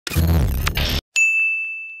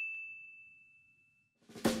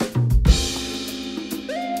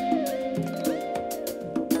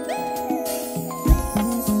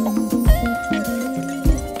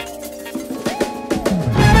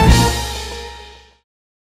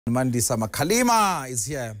Mandisa Makalima is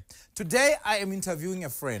here. Today I am interviewing a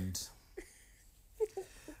friend.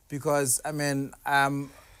 Because, I mean,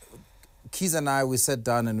 Keys and I, we sat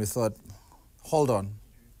down and we thought, hold on.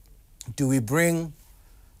 Do we bring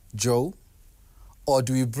Joe or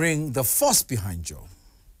do we bring the force behind Joe?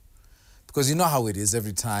 Because you know how it is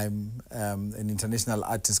every time an international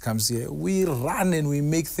artist comes here. We run and we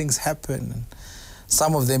make things happen.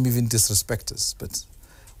 Some of them even disrespect us. But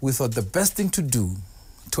we thought the best thing to do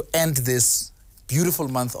to end this beautiful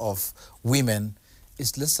month of women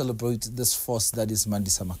is let's celebrate this force that is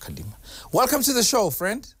Mandisa Makalima. Welcome to the show,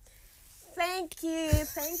 friend. Thank you,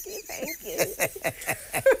 thank you, thank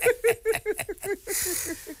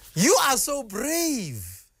you. You are so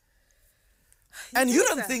brave. And you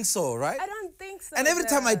don't think so, right? I don't think so. And every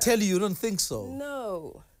time I tell you, you don't think so.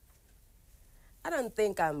 No. I don't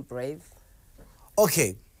think I'm brave.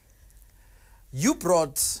 Okay. You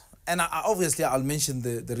brought, and obviously I'll mention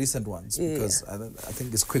the recent ones because I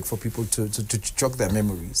think it's quick for people to jog their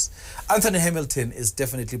memories. Anthony Hamilton is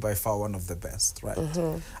definitely by far one of the best, right?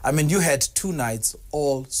 Mm-hmm. I mean, you had 2 nights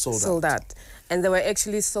all sold out. Sold out. And they were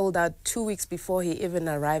actually sold out 2 weeks before he even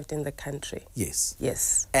arrived in the country. Yes.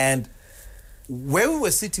 Yes. And where we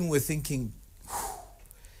were sitting, we were thinking,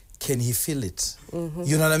 can he feel it? Mm-hmm.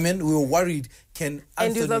 You know what I mean? We were worried, can Anthony...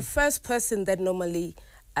 And you're the first person that normally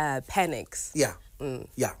panics. Yeah,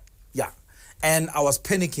 yeah. And I was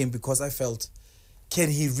panicking because I felt,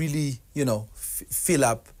 can he really, you know, fill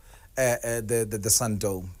up the Sun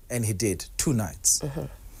Dome? And he did, 2 nights. Mm-hmm.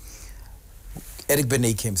 Eric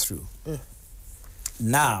Benet came through.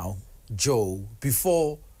 Now, Joe,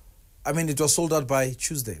 before, I mean, it was sold out by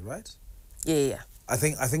Tuesday, right? Yeah. I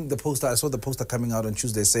think the poster, I saw the poster coming out on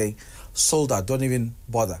Tuesday saying, sold out, don't even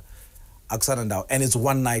bother. Now, and it's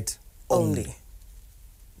 1 night only.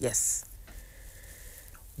 Yes.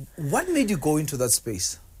 What made you go into that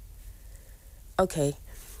space? Okay.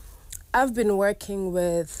 I've been working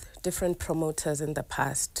with different promoters in the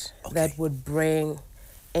past that would bring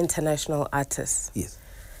international artists. Yes.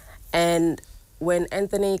 And when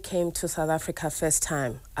Anthony came to South Africa first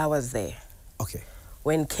time, I was there. Okay.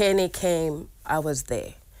 When Kenny came, I was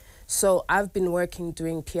there. So I've been working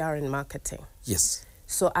doing PR and marketing. Yes.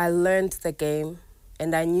 So I learned the game,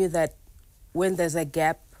 and I knew that when there's a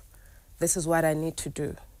gap, this is what I need to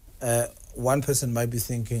do. One person might be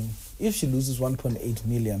thinking, if she loses 1.8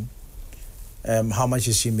 million, how much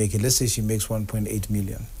is she making? Let's say she makes 1.8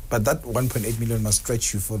 million. But that 1.8 million must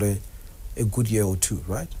stretch you for a good year or 2,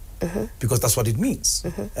 right? Mm-hmm. Because that's what it means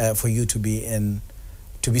for you to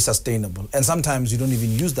be sustainable. And sometimes you don't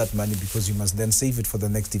even use that money because you must then save it for the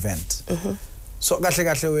next event. Mm-hmm. So,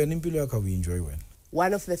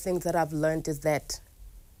 one of the things that I've learned is that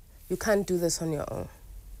you can't do this on your own.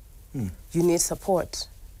 You need support,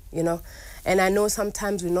 you know? And I know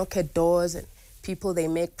sometimes we knock at doors and people, they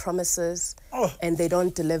make promises and they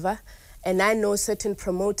don't deliver. And I know certain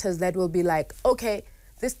promoters that will be like, okay,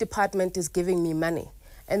 this department is giving me money.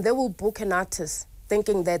 And they will book an artist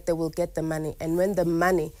thinking that they will get the money. And when the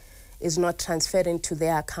money is not transferred into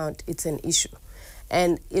their account, it's an issue.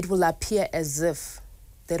 And it will appear as if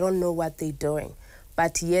they don't know what they're doing.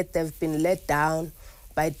 But yet they've been let down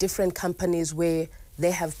by different companies where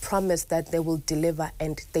they have promised that they will deliver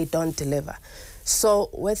and they don't deliver. So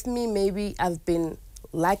with me, maybe I've been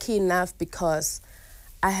lucky enough because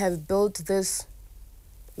I have built this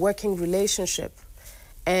working relationship.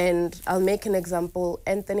 And I'll make an example.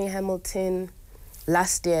 Anthony Hamilton,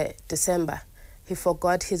 last year, December, he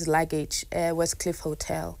forgot his luggage at Westcliff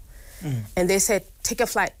Hotel. And they said, take a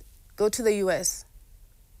flight, go to the US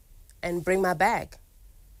and bring my bag.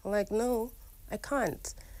 I'm like, no, I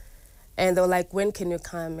can't. And they were like, when can you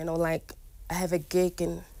come? And I was like, I have a gig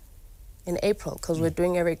in April because we're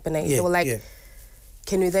doing Eric Benet. They were like,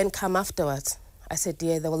 can you then come afterwards? I said,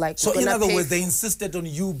 yeah. They were like, so in other words, they insisted on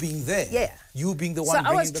you being there. Yeah. You being the one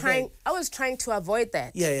bringing the bag. I was trying to avoid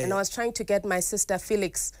that. And I was trying to get my sister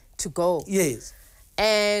Felix to go. Yes.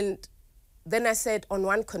 And then I said, on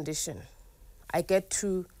one condition, I get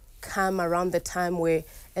to come around the time where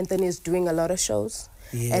Anthony is doing a lot of shows.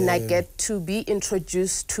 Yeah. And I get to be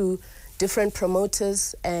introduced to different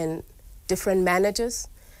promoters and different managers.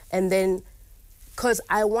 And then, because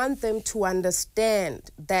I want them to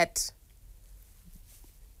understand that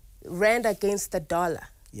rand against the dollar.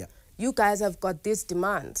 Yeah. You guys have got these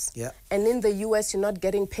demands. Yeah. And in the US, you're not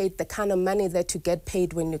getting paid the kind of money that you get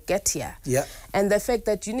paid when you get here. Yeah. And the fact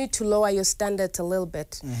that you need to lower your standards a little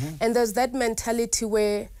bit. And there's that mentality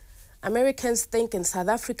where Americans think in South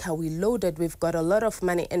Africa, we loaded, we've got a lot of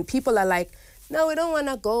money. And people are like, no, we don't want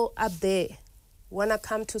to go up there. We want to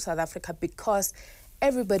come to South Africa because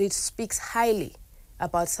everybody speaks highly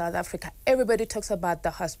about South Africa. Everybody talks about the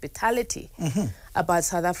hospitality about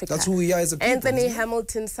South Africa. That's who we are as a people. Anthony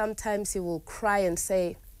Hamilton, sometimes he will cry and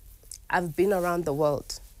say, I've been around the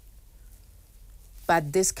world,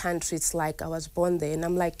 but this country, it's like I was born there. And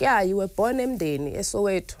I'm like, yeah, you were born in Mdeni,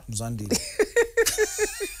 Soweto. Mzandile.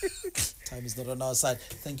 Time is not on our side.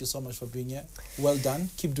 Thank you so much for being here. Well done.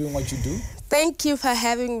 Keep doing what you do. Thank you for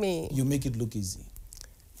having me. You make it look easy.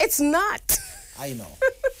 It's not. I know.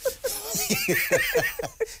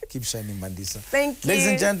 Keep shining, Mandisa. Thank you. Ladies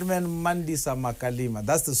and gentlemen, Mandisa Makalima.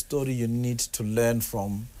 That's the story you need to learn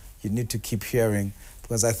from. You need to keep hearing.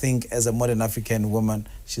 Because I think as a modern African woman,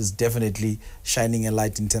 she's definitely shining a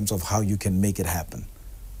light in terms of how you can make it happen.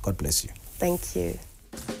 God bless you. Thank you.